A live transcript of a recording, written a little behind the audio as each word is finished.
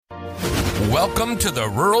Welcome to the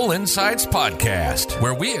Rural Insights Podcast,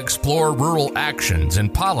 where we explore rural actions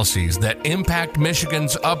and policies that impact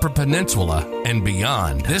Michigan's Upper Peninsula and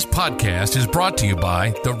beyond. This podcast is brought to you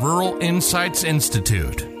by the Rural Insights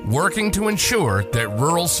Institute, working to ensure that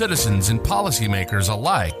rural citizens and policymakers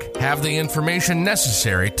alike have the information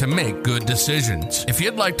necessary to make good decisions. If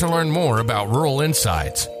you'd like to learn more about Rural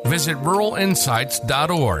Insights, visit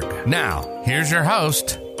ruralinsights.org. Now, here's your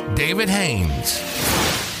host, David Haynes.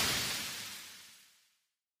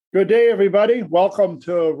 Good day, everybody. Welcome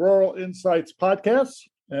to Rural Insights Podcast.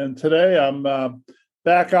 And today I'm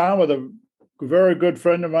back on with a very good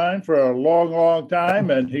friend of mine for a long time.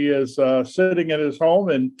 And he is sitting in his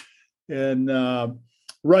home in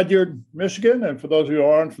Rudyard, Michigan. And for those of you who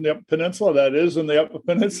aren't from the Upper Peninsula, that is in the Upper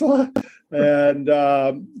Peninsula. And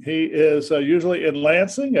he is usually in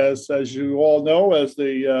Lansing, as you all know, as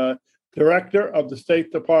the director of the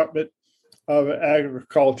State Department of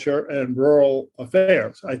Agriculture and Rural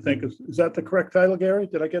Affairs. I think is that the correct title, Gary?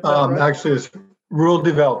 Did I get that right? Actually, it's Rural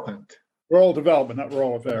Development. Rural Development, not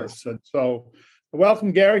Rural Affairs. And so,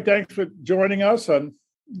 welcome, Gary. Thanks for joining us on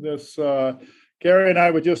this. Gary and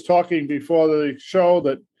I were just talking before the show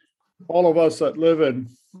that all of us that live in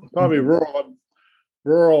probably rural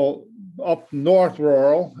up north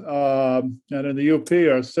rural and in the UP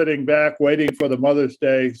are sitting back waiting for the Mother's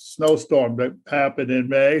Day snowstorm to happen in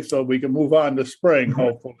May so we can move on to spring,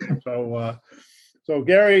 hopefully. So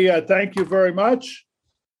Gary, thank you very much.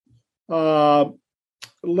 You've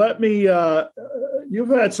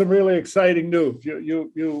had some really exciting news.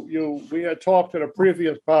 We had talked in a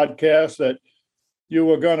previous podcast that you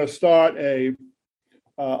were going to start a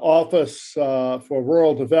office for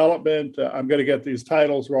rural development. I'm going to get these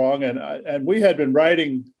titles wrong, and we had been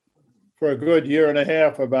writing for a good year and a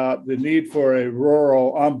half about the need for a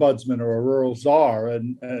rural ombudsman or a rural czar,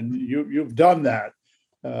 and you've done that.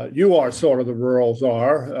 You are sort of the rural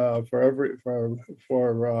czar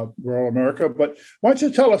for rural America. But why don't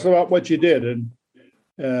you tell us about what you did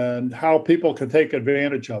and how people can take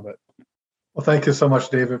advantage of it? Well, thank you so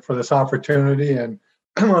much, David, for this opportunity. And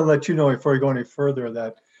I want to let you know before we go any further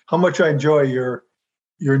that how much I enjoy your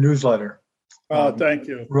newsletter. Thank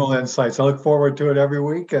you. Rural Insights. I look forward to it every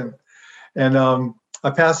week, and I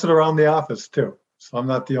pass it around the office too. So I'm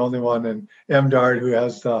not the only one in MDARD who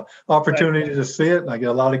has the opportunity to see it, and I get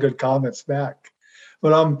a lot of good comments back.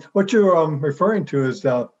 But what you're referring to is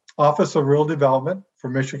the Office of Rural Development for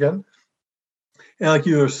Michigan, and like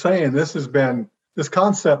you were saying, this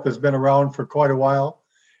concept has been around for quite a while.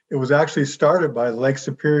 It was actually started by Lake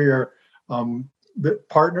Superior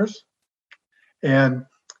Partners and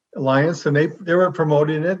Alliance, and they were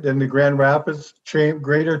promoting it. And the Grand Rapids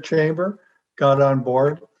Greater Chamber got on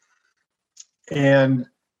board. And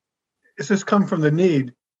it's just come from the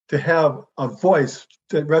need to have a voice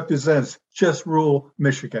that represents just rural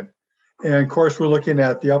Michigan. And of course, we're looking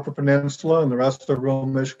at the Upper Peninsula and the rest of rural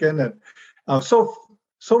Michigan. And so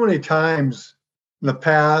many times in the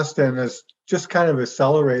past, and it's just kind of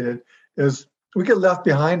accelerated, is we get left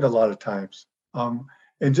behind a lot of times.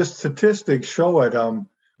 And just statistics show it.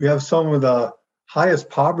 We have some of the highest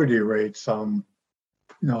poverty rates,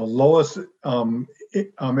 lowest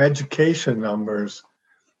education numbers,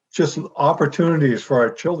 just opportunities for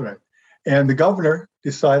our children. And the governor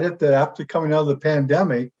decided that after coming out of the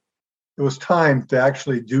pandemic, it was time to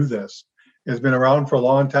actually do this. It's been around for a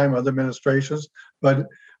long time, other administrations, but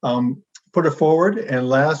put it forward,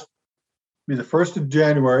 and the 1st of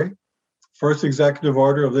January, first executive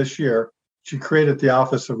order of this year, she created the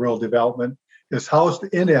Office of Rural Development. It's housed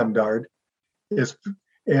in MDARD.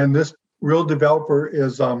 And this rural developer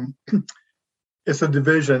is it's a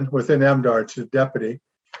division within MDARD. She's a deputy.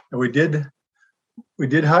 And we did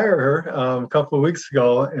hire her a couple of weeks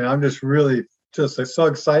ago, and I'm just really so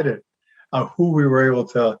excited who we were able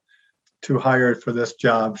to hire for this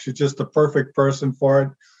job. She's just the perfect person for it.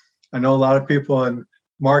 I know a lot of people in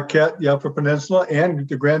Marquette, the Upper Peninsula, and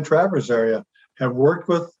the Grand Traverse area have worked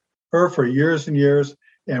with her for years and years,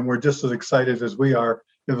 and we're just as excited as we are.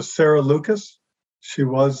 It was Sarah Lucas. She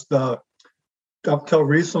was up till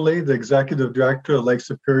recently the executive director of Lake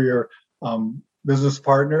Superior Business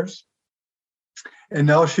Partners, and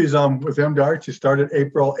now she's with MDARD. She started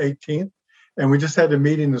April 18th, and we just had a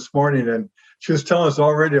meeting this morning, and she was telling us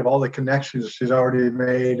already of all the connections she's already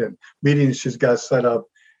made and meetings she's got set up,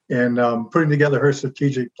 and putting together her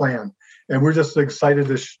strategic plan. And we're just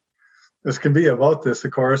excited as can be about this,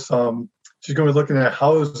 of course. She's going to be looking at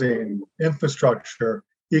housing, infrastructure,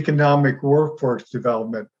 economic workforce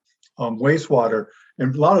development, wastewater,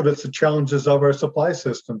 and a lot of it's the challenges of our supply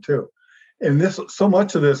system too. And so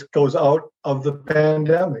much of this goes out of the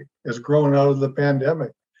pandemic, is growing out of the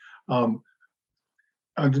pandemic.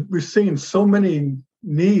 we've seen so many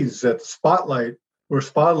needs that were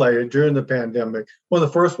spotlighted during the pandemic. One of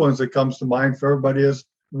the first ones that comes to mind for everybody is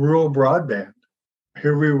rural broadband.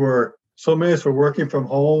 Here we were, so many of us were working from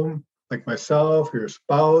home, like myself, your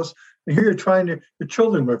spouse, and here your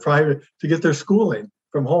children were trying to get their schooling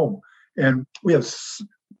from home. And we have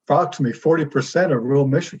approximately 40% of rural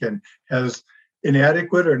Michigan has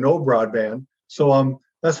inadequate or no broadband. So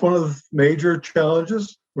that's one of the major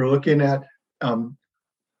challenges we're looking at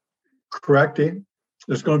correcting.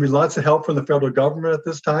 There's going to be lots of help from the federal government at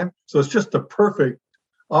this time. So it's just the perfect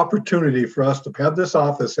opportunity for us to have this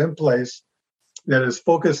office in place that is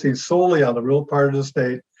focusing solely on the rural part of the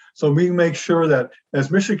state. So we can make sure that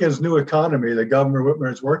as Michigan's new economy that Governor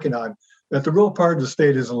Whitmer is working on, that the rural part of the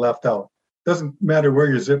state isn't left out. Doesn't matter where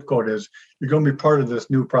your zip code is, you're going to be part of this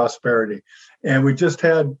new prosperity. And we just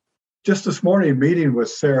had, this morning, a meeting with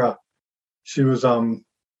Sarah. She was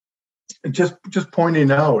just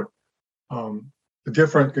pointing out the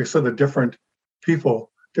different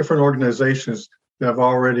people, different organizations that have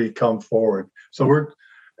already come forward. So we're,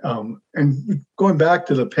 and going back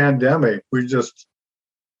to the pandemic, we just,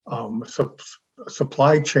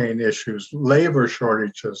 supply chain issues, labor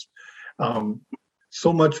shortages,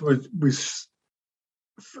 so much we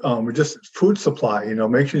just food supply,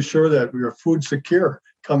 making sure that we are food secure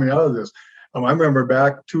coming out of this. I remember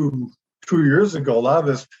back two years ago, a lot of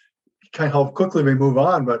this kind of how quickly we move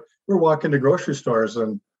on, but we're walking to grocery stores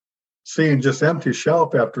and seeing just empty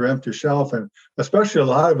shelf after empty shelf, and especially a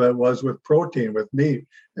lot of it was with protein, with meat,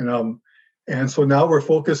 and so now we're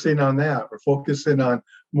focusing on that. We're focusing on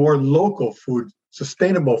more local food,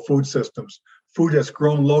 sustainable food systems, food that's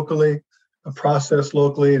grown locally, processed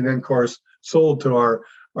locally, and then of course sold to our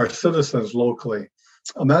citizens locally.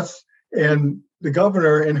 And the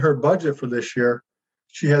governor in her budget for this year,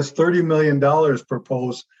 she has $30 million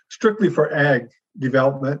proposed strictly for ag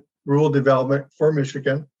development, rural development for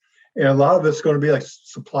Michigan. And a lot of it's going to be like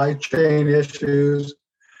supply chain issues,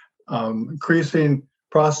 increasing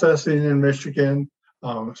processing in Michigan,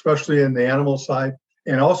 especially in the animal side.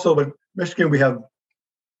 And also in Michigan, we have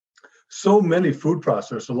so many food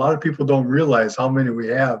processors. A lot of people don't realize how many we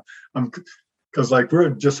have. Because we're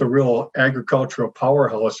just a real agricultural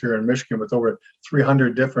powerhouse here in Michigan with over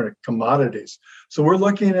 300 different commodities. So we're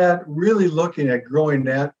really looking at growing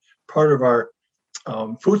that part of our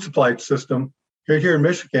food supply system here in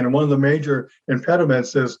Michigan. And one of the major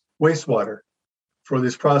impediments is wastewater for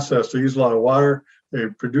this process. They use a lot of water, they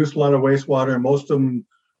produce a lot of wastewater, and most of them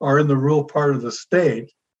are in the rural part of the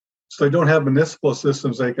state. So they don't have municipal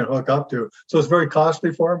systems they can hook up to. So it's very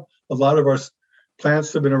costly for them. A lot of our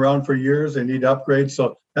plants have been around for years. They need upgrades.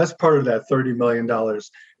 So that's part of that $30 million.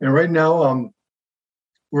 And right now,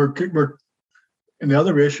 we're in the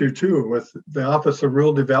other issue too, with the Office of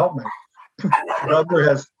Rural Development. The governor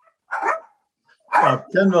has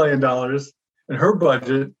 $10 million in her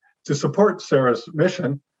budget to support Sarah's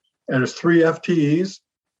mission. And there's 3 FTEs,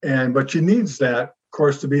 but she needs that, of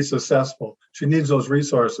course, to be successful. She needs those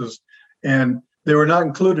resources. And they were not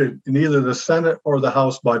included in either the Senate or the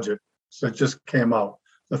House budget. So it just came out.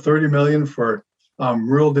 The $30 million for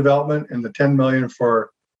rural development and the $10 million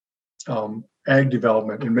for ag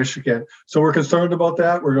development in Michigan. So we're concerned about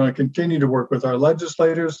that. We're going to continue to work with our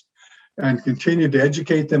legislators and continue to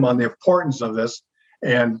educate them on the importance of this.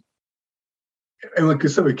 And like I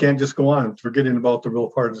said, we can't just go on forgetting about the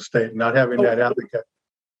rural part of the state and not having that advocate.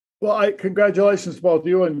 Well, congratulations to both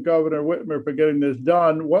you and Governor Whitmer for getting this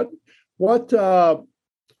done.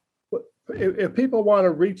 If people want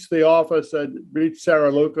to reach the office and reach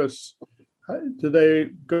Sarah Lucas, do they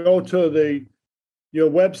go to your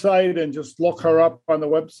website and just look her up on the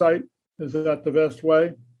website? Is that the best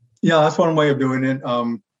way? Yeah, that's one way of doing it.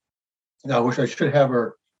 I wish I should have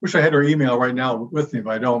her. Wish I had her email right now with me,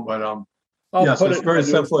 but I don't. But yes, it's very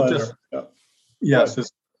simple. Just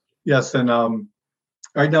yes, and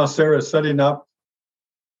right now Sarah is setting up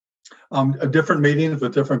different meetings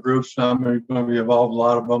with different groups. I'm going to be involved in a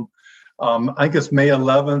lot of them. I think it's May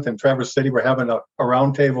 11th in Traverse City. We're having a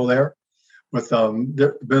roundtable there with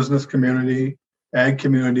the business community, ag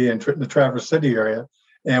community, and the Traverse City area.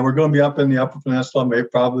 And we're going to be up in the Upper Peninsula,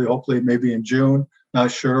 maybe in June. Not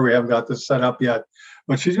sure. We haven't got this set up yet.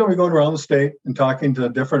 But she's going to be going around the state and talking to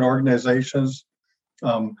different organizations,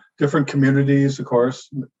 different communities, of course,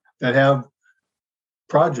 that have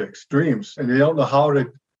projects, dreams, and they don't know how to,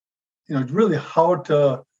 how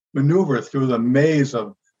to maneuver through the maze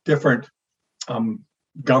of different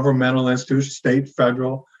governmental institutions, state,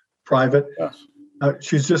 federal, private. Yes.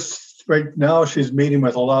 She's meeting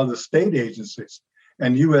with a lot of the state agencies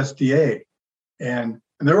and USDA and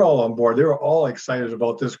and they're all on board. They were all excited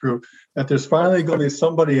about this group, that there's finally going to be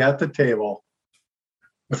somebody at the table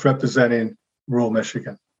that's representing rural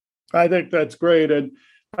Michigan. I think that's great. And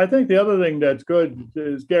I think the other thing that's good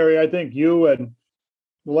is, Gary, I think you and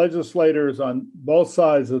legislators on both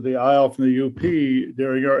sides of the aisle from the UP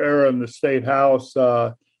during your era in the state house,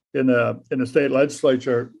 in the state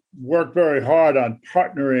legislature, worked very hard on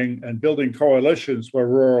partnering and building coalitions for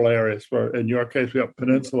rural areas. For, in your case, we have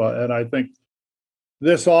Peninsula, and I think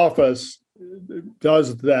this office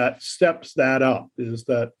does that, steps that up. Is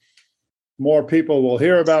that more people will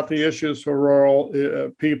hear about the issues for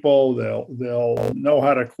rural people. They'll know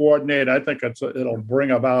how to coordinate. I think it'll bring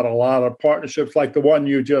about a lot of partnerships like the one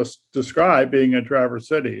you just described being in Traverse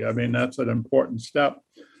City. I mean, that's an important step.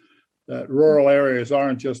 That rural areas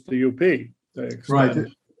aren't just the UP. They extend. Right.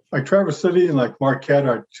 Like Traverse City and like Marquette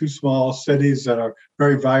are two small cities that are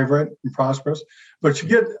very vibrant and prosperous. But you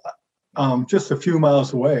get just a few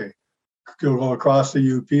miles away, go across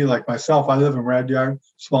the UP. Like myself, I live in Red Yard,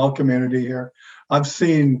 small community here. I've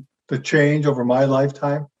seen the change over my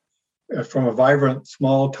lifetime from a vibrant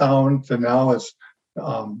small town to now it's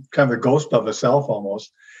kind of a ghost of itself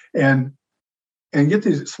almost. And get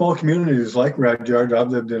these small communities like Red Yard I've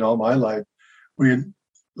lived in all my life, where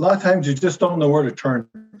a lot of times you just don't know where to turn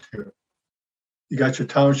to. You got your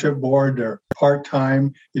township board, they're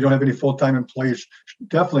part-time, you don't have any full-time employees,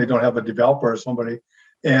 definitely don't have a developer or somebody.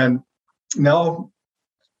 And now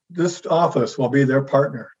this office will be their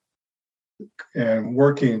partner and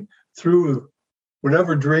working through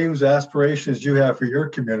whatever dreams, aspirations you have for your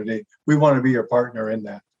community. We want to be your partner in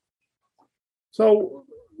that. So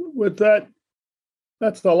with that,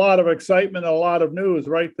 that's a lot of excitement, a lot of news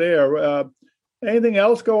right there. Anything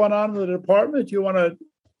else going on in the department you want to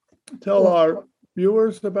tell our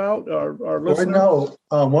viewers about, our listeners? Right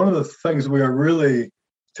now, one of the things we are really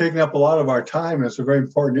taking up a lot of our time, is a very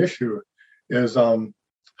important issue, is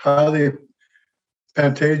highly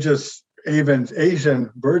contagious Asian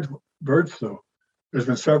bird flu. There's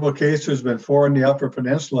been several cases, there's been 4 in the Upper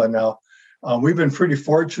Peninsula now. We've been pretty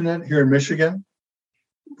fortunate here in Michigan.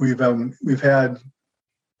 We've had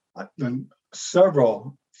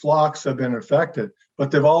several flocks have been infected, but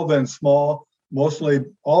they've all been small, mostly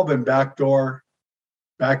all been backyard,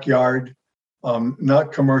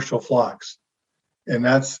 not commercial flocks. And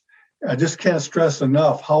I just can't stress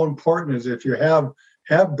enough how important it is, if you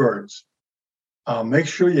have birds, make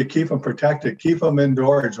sure you keep them protected, keep them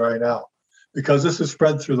indoors right now, because this is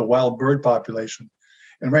spread through the wild bird population.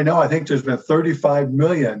 And right now, I think there's been 35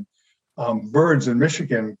 million birds in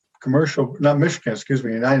Michigan,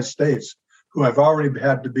 United States, who have already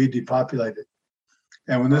had to be depopulated.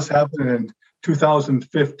 And when this happened in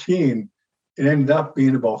 2015, it ended up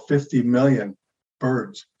being about 50 million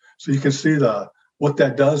birds. So you can see what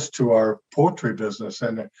that does to our poultry business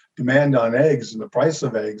and the demand on eggs and the price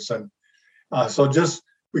of eggs. And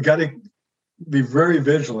we got to be very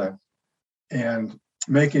vigilant and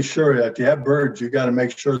making sure that if you have birds, you got to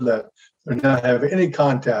make sure that they're not having any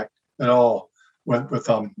contact at all with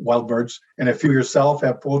wild birds. And if you yourself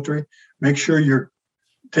have poultry, make sure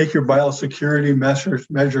take your biosecurity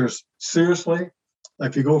measures seriously.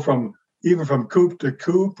 Like you go even from coop to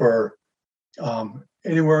coop, or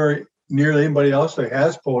anywhere near anybody else that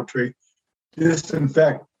has poultry,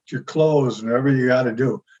 disinfect your clothes and whatever you got to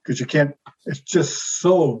do, because you can't. It's just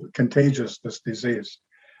so contagious, this disease.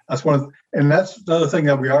 That's that's another thing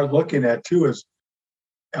that we are looking at too. Is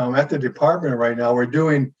at the department right now, we're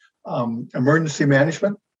doing emergency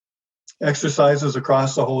management exercises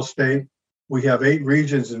across the whole state. We have 8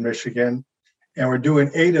 regions in Michigan, and we're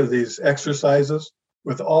doing 8 of these exercises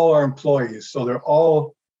with all our employees. So they're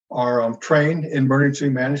all are trained in emergency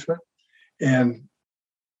management. And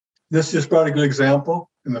this just brought a good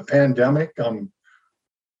example in the pandemic.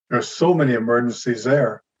 There's so many emergencies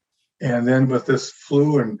there. And then with this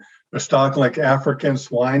flu, and they're talking like African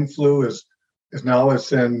swine flu is now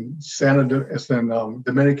it's in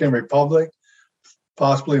Dominican Republic,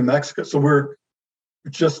 possibly in Mexico. So we're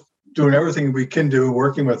just doing everything we can do,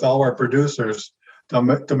 working with all our producers to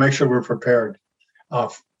make sure we're prepared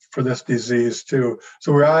for this disease too.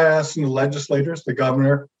 So we're asking the legislators, the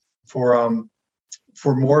governor, for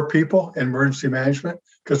more people in emergency management,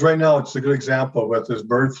 because right now it's a good example with this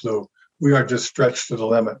bird flu. We are just stretched to the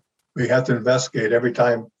limit. We have to investigate every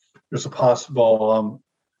time there's a possible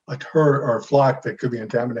a herd or a flock that could be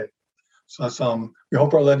contaminated. So that's, we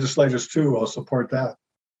hope our legislators too will support that.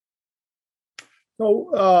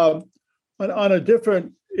 So on a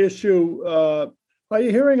different issue, are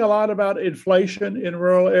you hearing a lot about inflation in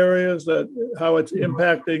rural areas, how it's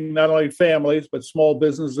impacting not only families, but small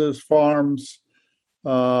businesses, farms,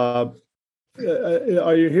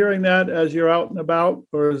 Are you hearing that as you're out and about,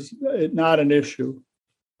 or is it not an issue?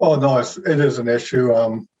 Oh no, it is an issue.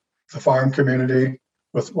 The farm community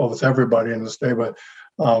with everybody in the state, but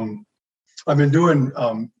I've been doing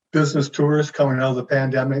business tours coming out of the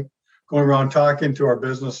pandemic, going around talking to our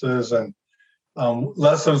businesses and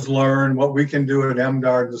lessons learned, what we can do at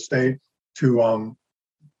MDAR in the state to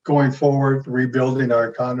going forward, rebuilding our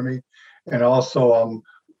economy, and also,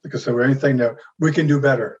 like I said, anything that we can do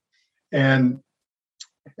better. And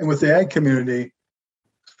with the ag community,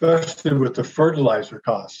 especially with the fertilizer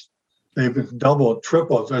costs, they've been doubled,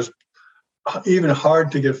 tripled. There's even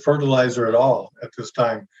hard to get fertilizer at all at this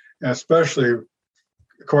time. And especially, of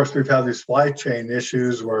course, we've had these supply chain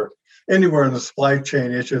issues where anywhere in the supply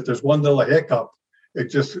chain issue, if there's one little hiccup, it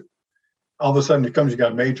just, all of a sudden you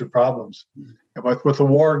got major problems. And with the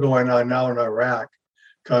war going on now in Iraq,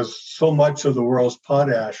 because so much of the world's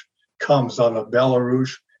potash comes out of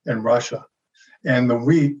Belarus and Russia. And the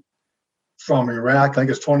wheat from Iraq, I think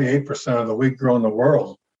it's 28% of the wheat grown in the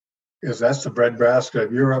world, that's the breadbasket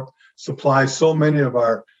of Europe, supplies so many of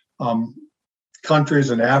our countries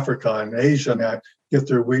in Africa and Asia that get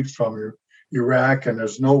their wheat from Iraq. And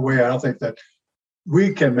there's no way, I don't think that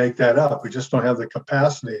we can make that up. We just don't have the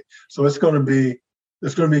capacity. So there's going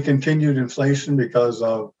to be continued inflation because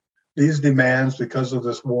of these demands, because of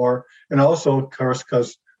this war, and also, of course,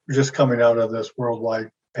 because we're just coming out of this worldwide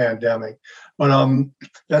pandemic. But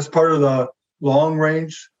that's part of the long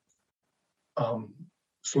range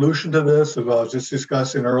solution to this, as I was just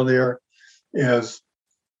discussing earlier, is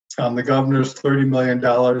the governor's $30 million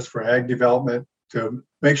for ag development to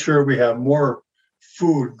make sure we have more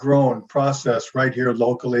food grown, processed right here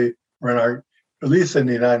locally, or at least in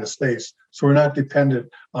the United States. So we're not dependent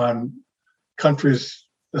on countries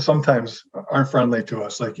that sometimes aren't friendly to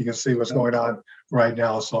us, like you can see what's going on right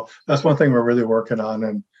now. So that's one thing we're really working on,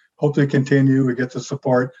 and hopefully we get the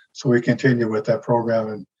support so we continue with that program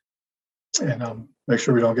and make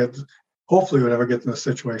sure hopefully we never get in this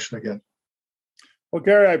situation again. Well,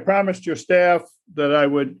 Gary, I promised your staff that I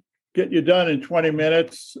would get you done in 20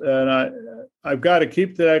 minutes, and I've got to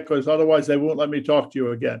keep to that because otherwise they won't let me talk to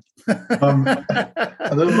you again.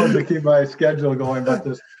 A little bit to keep my schedule going, but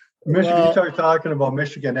this Michigan, you start talking about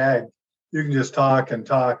Michigan ag, you can just talk and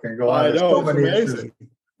go on. There's so many issues.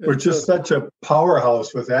 We're just such a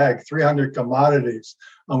powerhouse with ag, 300 commodities,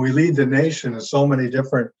 and we lead the nation in so many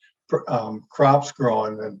different crops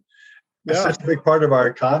growing, and it's such a big part of our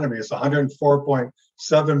economy. It's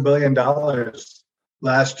 $104.7 billion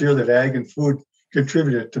last year that ag and food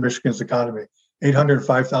contributed to Michigan's economy.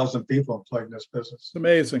 805,000 people employed in this business. It's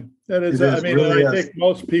amazing. That is, I think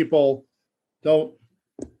most people don't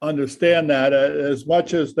understand that as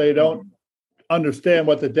much as they don't understand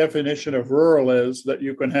what the definition of rural is, that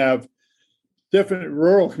you can have different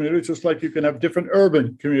rural communities just like you can have different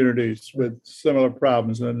urban communities with similar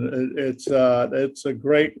problems. And it's a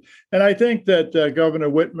great, and I think that Governor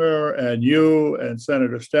Whitmer and you and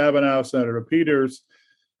Senator Stabenow, Senator Peters,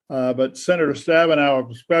 but Senator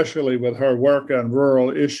Stabenow, especially with her work on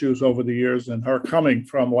rural issues over the years and her coming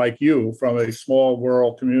from, like you, from a small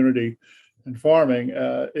rural community and farming,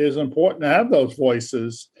 is important to have those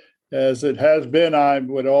voices, as it has been, I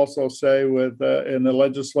would also say, with in the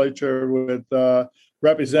legislature with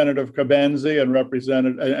Representative Cabenzi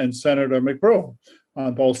and Senator McDowell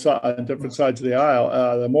on both sides, on different sides of the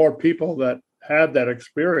aisle. The more people that have that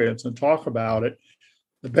experience and talk about it,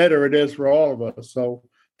 the better it is for all of us. So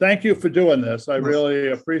thank you for doing this. I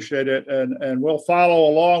really appreciate it, and we'll follow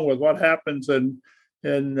along with what happens in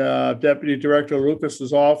Deputy Director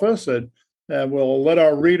Lucas's office, and we'll let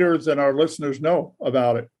our readers and our listeners know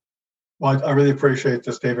about it. Well, I really appreciate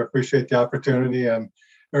this, Dave. I appreciate the opportunity, and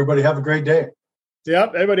everybody have a great day.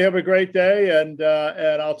 Yep, everybody have a great day, and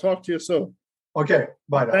I'll talk to you soon. Okay,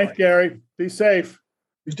 bye now. Thanks, Gary. Be safe.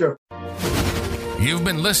 You too. You've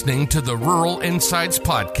been listening to the Rural Insights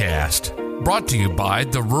Podcast, brought to you by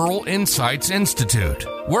the Rural Insights Institute,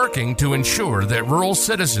 working to ensure that rural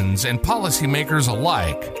citizens and policymakers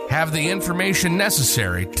alike have the information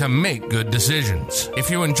necessary to make good decisions.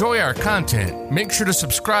 If you enjoy our content, make sure to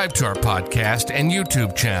subscribe to our podcast and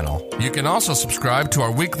YouTube channel. You can also subscribe to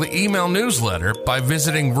our weekly email newsletter by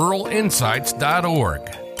visiting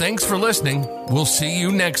ruralinsights.org. Thanks for listening. We'll see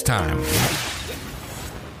you next time.